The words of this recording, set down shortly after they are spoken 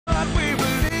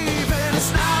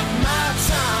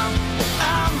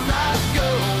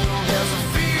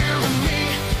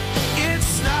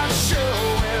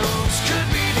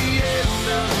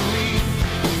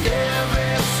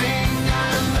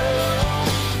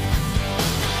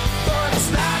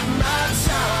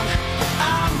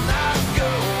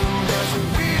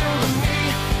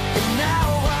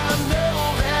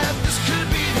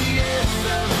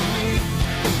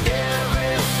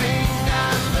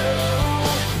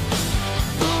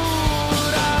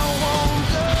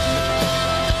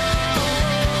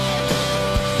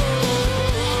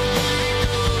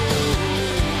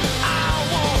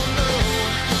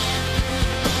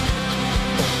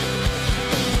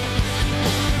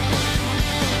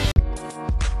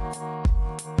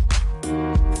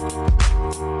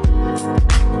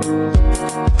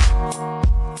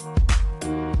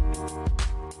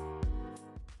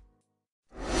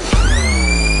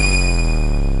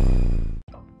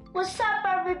What's up,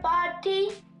 everybody?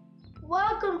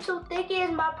 Welcome to Thinking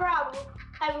Is My Problem,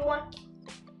 everyone.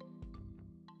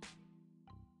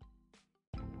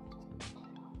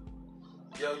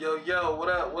 Yo, what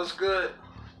up? What's good?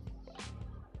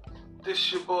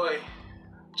 This your boy,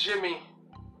 Jimmy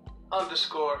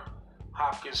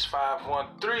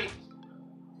 _Hopkins513.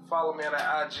 Follow me on the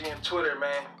IG and Twitter,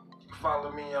 man.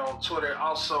 Follow me on Twitter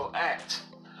also at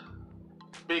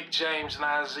Big James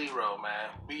 90, man.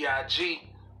 BIGJAMES90.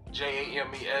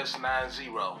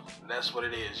 That's what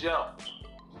it is. Yo.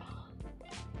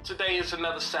 Today is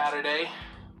another Saturday.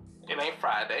 It ain't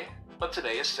Friday, but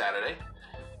today is Saturday.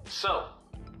 So,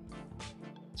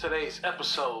 today's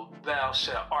episode, Thou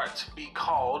Shalt Art, be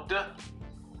called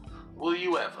Will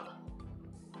You Ever?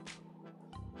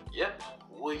 Yep,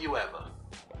 will you ever?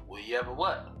 Will you ever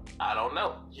what? I don't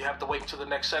know. You have to wait until the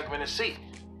next segment and see.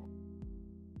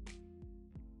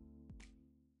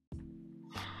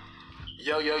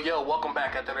 Yo, welcome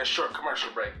back after that short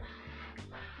commercial break.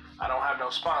 I don't have no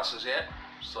sponsors yet,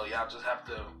 so y'all just have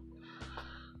to,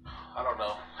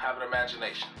 have an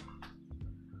imagination.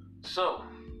 So,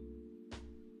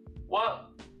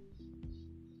 what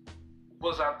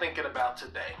was I thinking about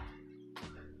today?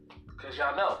 Because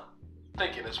y'all know,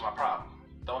 thinking is my problem.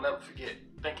 Don't ever forget,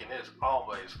 thinking is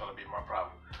always going to be my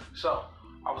problem. So,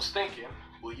 I was thinking,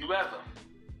 will you ever?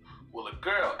 Will a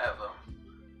girl ever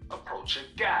approach a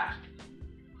guy?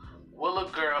 Will a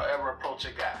girl ever approach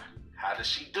a guy? How does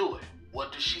she do it?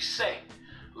 What does she say?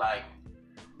 Like,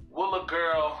 will a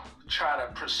girl try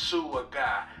to pursue a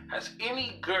guy? Has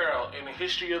any girl in the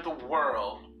history of the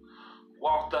world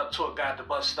walked up to a guy at the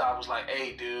bus stop, was like,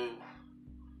 hey dude,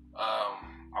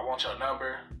 I want your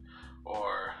number,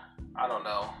 or I don't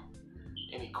know,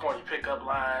 any corny pickup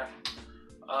line,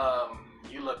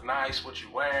 you look nice, what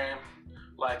you wearing?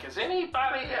 Like, has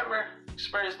anybody ever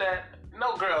experienced that?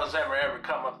 No girl has ever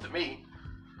come up to me,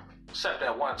 except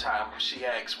that one time she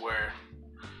asked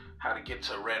how to get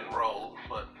to Redden Road,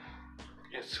 but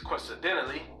it's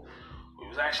coincidentally, we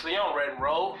was actually on Redden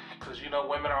Road, because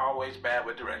women are always bad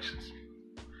with directions.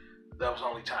 That was the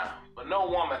only time. But no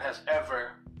woman has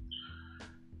ever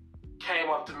came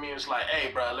up to me and was like, hey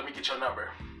bro, let me get your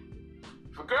number.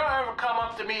 If a girl ever come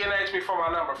up to me and ask me for my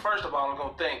number, first of all, I'm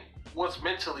going to think, what's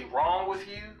mentally wrong with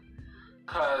you?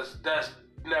 Because that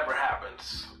never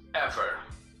happens, ever.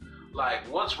 Like,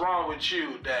 what's wrong with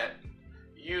you that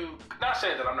you, not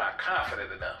saying that I'm not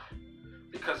confident enough,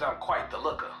 because I'm quite the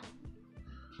looker.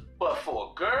 But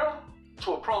for a girl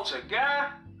to approach a guy,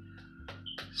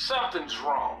 something's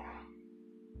wrong.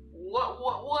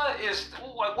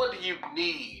 What do you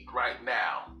need right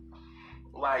now?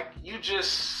 Like, you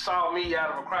just saw me out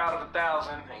of a crowd of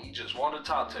 1,000 and you just want to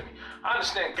talk to me. I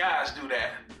understand guys do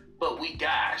that, but we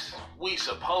guys, we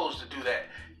supposed to do that.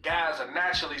 Guys are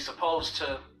naturally supposed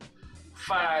to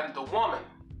find the woman,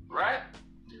 right?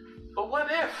 But what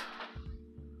if,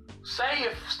 say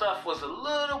if stuff was a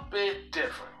little bit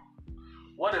different?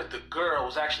 What if the girl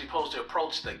was actually supposed to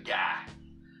approach the guy?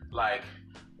 Like,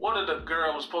 what if the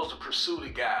girl was supposed to pursue the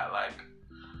guy? Like,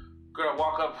 girl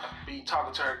walk up, be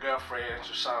talking to her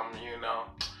girlfriends or something,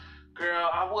 Girl,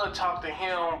 I would talk to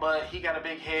him, but he got a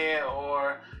big head,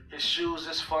 or his shoes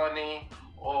is funny,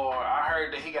 or I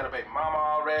heard that he got a baby mama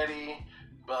already,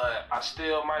 but I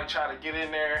still might try to get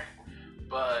in there.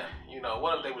 But,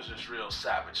 what if they was just real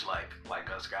savage like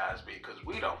us guys be? Because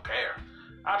we don't care.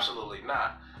 Absolutely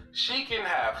not. She can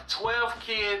have 12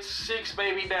 kids, 6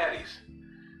 baby daddies.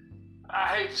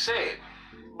 I hate to say it,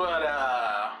 but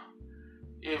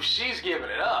if she's giving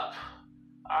it up,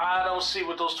 I don't see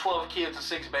what those 12 kids and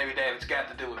 6 baby daddies got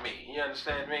to do with me. You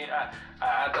understand me?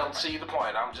 I don't see the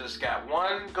point. I'm just got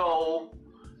one goal,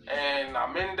 and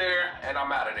I'm in there, and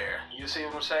I'm out of there. You see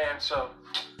what I'm saying? So,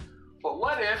 but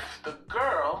what if the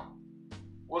girl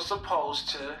was supposed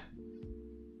to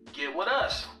get with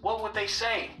us? What would they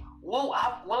say? Will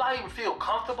I even feel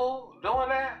comfortable doing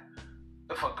that?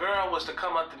 If a girl was to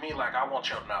come up to me like, I want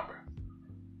your number.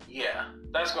 Yeah,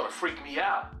 that's going to freak me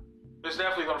out. It's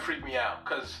definitely going to freak me out.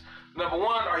 Because, number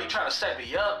one, are you trying to set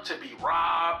me up to be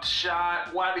robbed,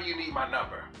 shot? Why do you need my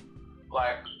number?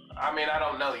 Like, I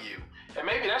don't know you. And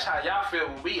maybe that's how y'all feel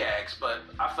when we ask, but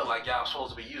I feel like y'all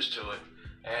supposed to be used to it.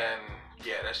 And,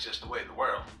 yeah, that's just the way of the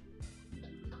world.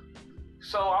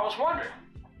 So, I was wondering,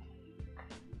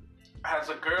 as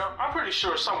a girl, I'm pretty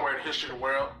sure somewhere in the history of the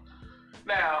world,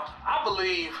 now, I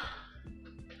believe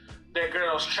that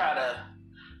girls try to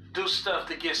do stuff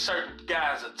to get certain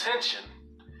guys' attention,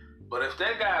 but if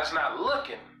that guy's not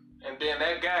looking, and then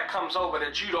that guy comes over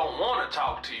that you don't want to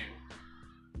talk to you,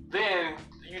 then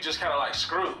you just kind of like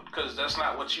screwed, because that's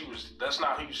not who he was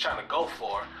trying to go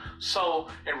for. So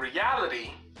in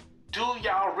reality, do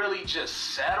y'all really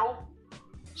just settle?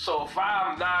 So if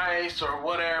I'm nice or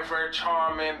whatever,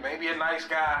 charming, maybe a nice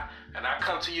guy, and I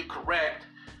come to you correct,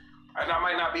 and I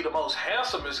might not be the most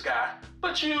handsomest guy,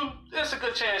 but there's a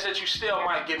good chance that you still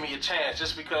might give me a chance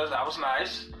just because I was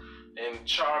nice and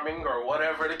charming or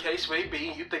whatever the case may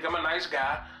be. You think I'm a nice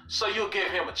guy, so you'll give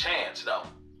him a chance though.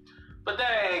 But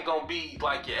that ain't gonna be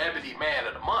like your ebony man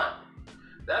of the month.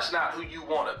 That's not who you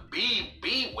wanna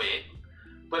be with.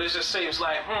 But it just seems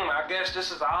like, I guess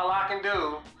this is all I can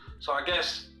do. So I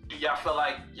guess, do y'all feel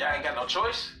like y'all ain't got no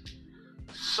choice?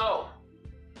 So,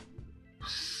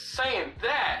 saying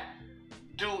that,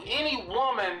 do any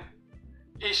woman,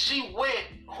 is she with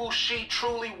who she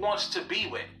truly wants to be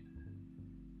with?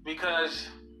 Because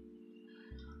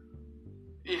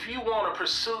if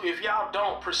y'all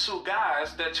don't pursue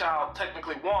guys that y'all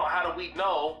technically want, how do we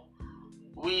know?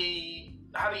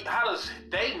 How does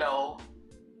they know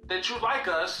that you like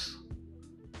us?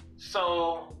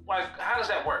 So, like, how does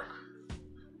that work?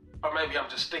 Or maybe I'm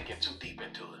just thinking too deep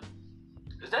into it.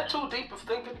 Is that too deep of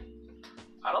thinking?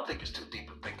 I don't think it's too deep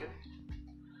of thinking.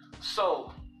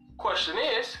 So, question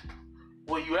is,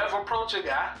 will you ever approach a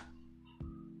guy?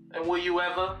 And will you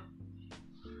ever,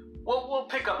 what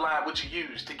pickup line would you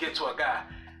use to get to a guy?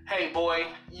 Hey boy,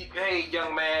 hey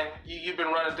young man, you've been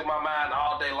running through my mind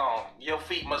all day long. Your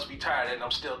feet must be tired and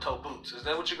I'm still toe boots. Is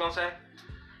that what you're gonna say?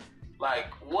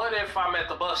 Like, what if I'm at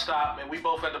the bus stop and we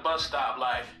both at the bus stop,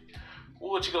 like,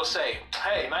 what you gonna say?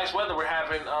 Hey, nice weather we're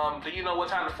having. Do you know what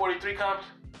time the 43 comes?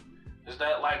 Is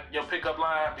that like your pickup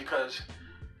line? Because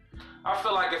I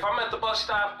feel like if I'm at the bus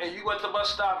stop and you at the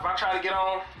bus stop, if I try to get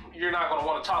on, you're not gonna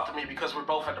want to talk to me because we're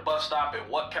both at the bus stop, and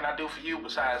what can I do for you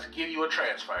besides give you a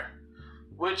transfer?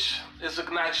 Which is a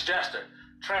nice gesture.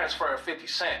 Transfer 50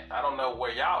 cents. I don't know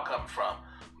where y'all come from,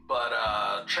 but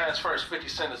transfers 50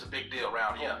 cents is a big deal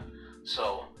around here.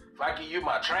 So if I give you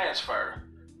my transfer,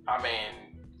 I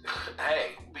mean,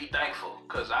 hey, be thankful,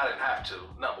 because I didn't have to,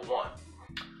 number one.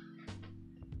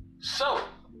 So,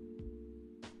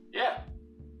 yeah,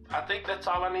 I think that's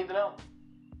all I need to know.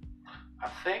 I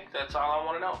think that's all I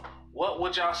want to know. What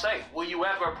would y'all say? Will you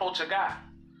ever approach a guy?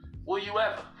 Will you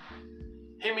ever?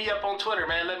 Hit me up on Twitter,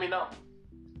 man. Let me know.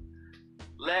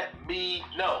 Let me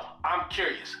know. I'm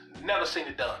curious. Never seen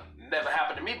it done. Never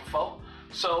happened to me before.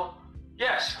 So,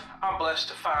 yes, I'm blessed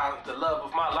to find the love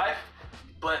of my life.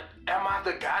 But am I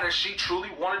the guy that she truly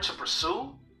wanted to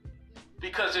pursue?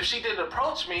 Because if she didn't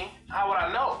approach me, how would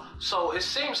I know? So it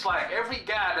seems like every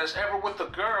guy that's ever with a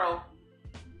girl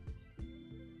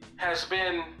has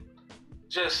been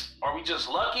just, are we just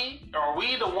lucky? Are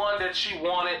we the one that she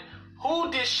wanted?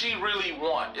 Who did she really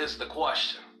want is the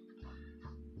question.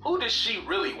 Who did she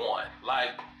really want?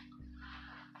 Like,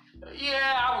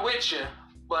 yeah, I'm with you,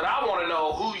 but I want to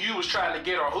know who you was trying to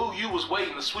get or who you was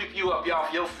waiting to sweep you up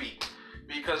off your feet.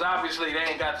 Because obviously they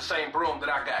ain't got the same broom that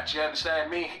I got. You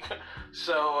understand me?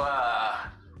 So,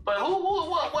 but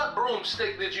what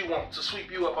broomstick did you want to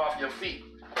sweep you up off your feet?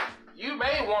 You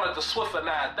may want the Swiffer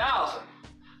 9000,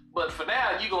 but for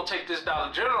now, you gonna take this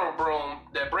Dollar General broom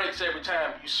that breaks every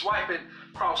time you swipe it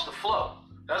across the floor.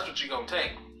 That's what you gonna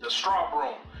take. The straw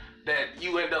broom that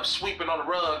you end up sweeping on the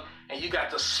rug, and you got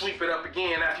to sweep it up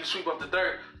again after you sweep up the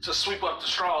dirt to sweep up the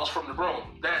straws from the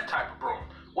broom. That type of broom.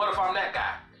 What if I'm that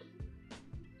guy?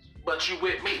 But you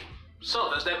with me.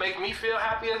 So does that make me feel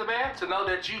happy as a man to know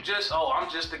that you just, I'm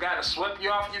just the guy to sweep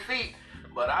you off your feet,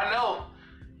 but I know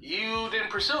you didn't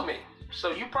pursue me,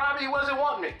 so you probably wasn't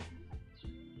wanting me.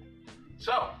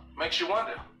 So, makes you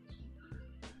wonder,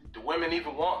 do women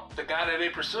even want the guy that they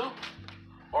pursue,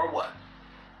 or what?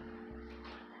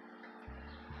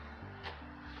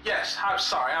 Yes, I'm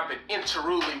sorry, I've been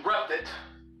interrupted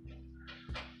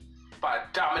by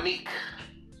Dominique,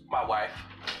 my wife.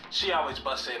 She always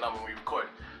busts in on when we record.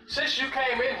 Since you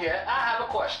came in here, I have a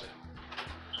question.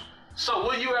 So,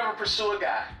 will you ever pursue a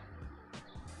guy?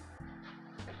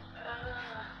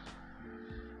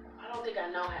 I don't think I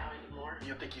know how anymore.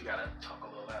 You think you gotta talk a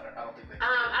little louder? I don't think they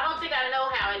I don't think I know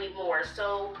how anymore,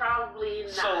 so probably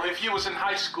not. So, if you was in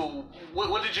high school,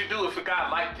 what did you do if a guy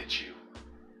liked you?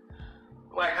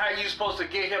 Like, how you supposed to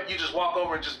get him? You just walk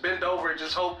over and just bend over and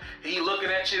just hope he looking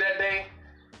at you that day?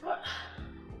 What?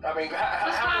 I mean,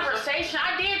 This conversation,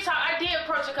 I did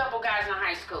approach a couple guys in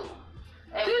high school.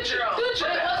 Did you?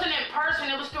 But it wasn't in person,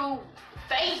 it was through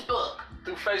Facebook.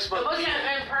 Through Facebook? It wasn't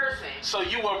in person. So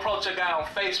you will approach a guy on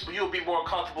Facebook, you'll be more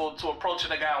comfortable to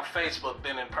approaching a guy on Facebook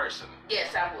than in person?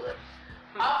 Yes, I would.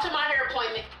 Off to my hair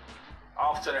appointment.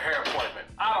 Off to the hair appointment.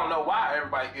 I don't know why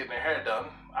everybody getting their hair done.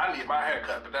 I need my hair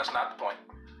cut, but that's not the point.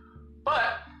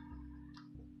 But,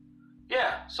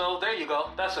 yeah, so there you go.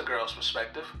 That's a girl's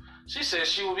perspective. She says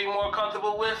she would be more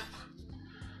comfortable with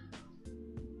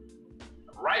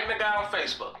writing a guy on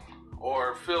Facebook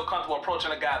or feel comfortable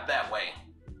approaching a guy that way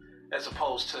as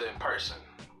opposed to in person.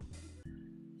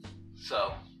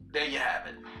 So, there you have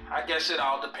it. I guess it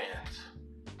all depends.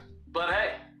 But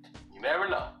hey, you never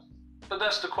know. But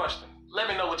that's the question. Let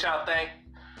me know what y'all think.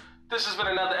 This has been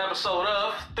another episode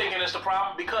of Thinking is the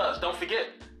Problem, because don't forget,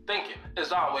 thinking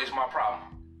is always my problem.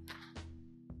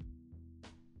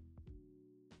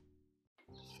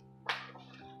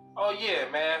 Oh yeah,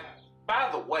 man. By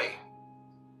the way,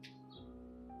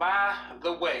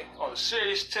 on a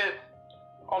serious tip,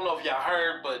 I don't know if y'all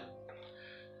heard, but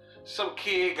some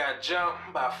kid got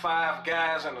jumped by 5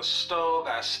 guys in a store,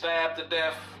 got stabbed to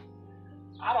death.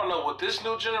 I don't know what this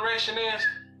new generation is,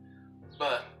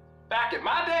 but back in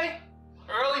my day,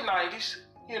 early 90s,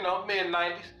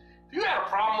 mid-90s, if you had a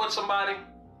problem with somebody,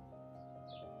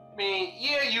 I mean,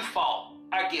 yeah, you fought.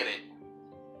 I get it.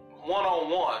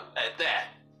 One-on-one at that.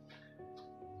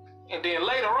 And then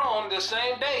later on, the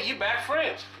same day, you back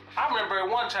friends. I remember at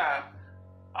one time,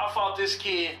 I fought this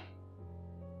kid.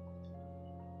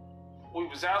 We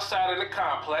was outside in the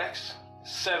complex,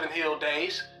 7 Hill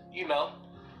days, /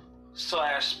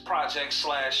 project /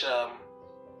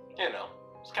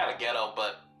 it's kind of ghetto,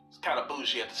 but it's kind of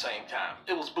bougie at the same time.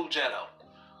 It was bougetto.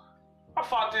 I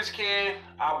fought this kid,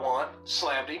 I won,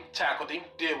 slammed him, tackled him,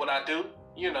 did what I do,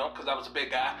 because I was a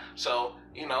big guy. So,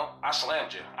 I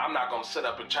slammed you. I'm not going to sit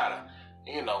up and try to,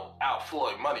 out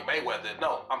Floyd Money Mayweather.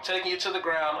 No, I'm taking you to the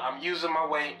ground. I'm using my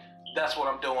weight. That's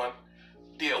what I'm doing.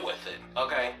 Deal with it,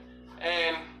 okay?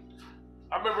 And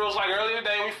I remember it was like early in the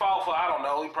day we fought for, I don't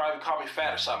know, he probably called me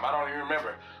fat or something. I don't even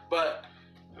remember. But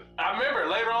I remember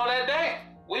later on that day,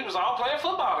 we was all playing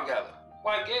football together.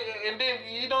 And then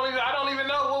I don't even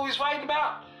know what we was fighting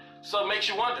about. So it makes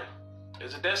you wonder,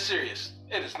 is it that serious?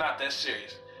 It is not that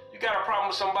serious. You got a problem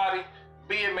with somebody,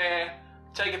 be a man,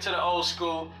 take it to the old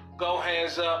school, go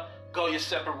hands up, go your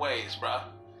separate ways, bruh.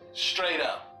 Straight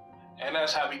up. And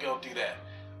that's how we go do that.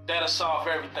 That'll solve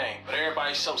everything. But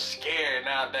everybody's so scared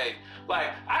nowadays.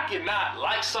 Like, I cannot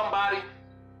like somebody,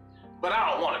 but I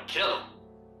don't want to kill them.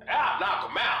 I'll knock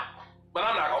them out, but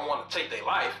I'm not going to want to take their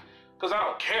life because I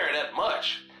don't care that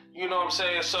much. You know what I'm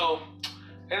saying? So,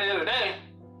 at the end of the day,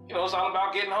 it's all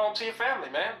about getting home to your family,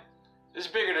 man. It's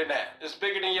bigger than that. It's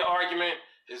bigger than your argument.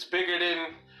 It's bigger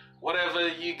than whatever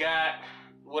you got,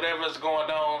 whatever's going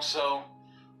on. So,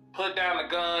 put down the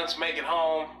guns, make it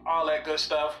home, all that good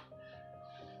stuff.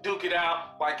 Duke it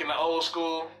out like in the old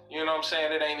school. You know what I'm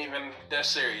saying? It ain't even that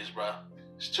serious, bro.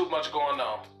 There's too much going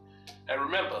on. And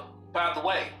remember, by the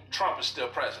way, Trump is still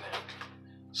president.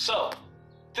 So,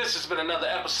 this has been another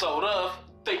episode of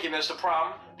Thinking is the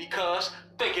Problem, because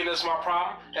thinking is my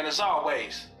problem. And as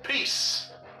always, peace.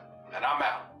 And I'm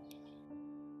out.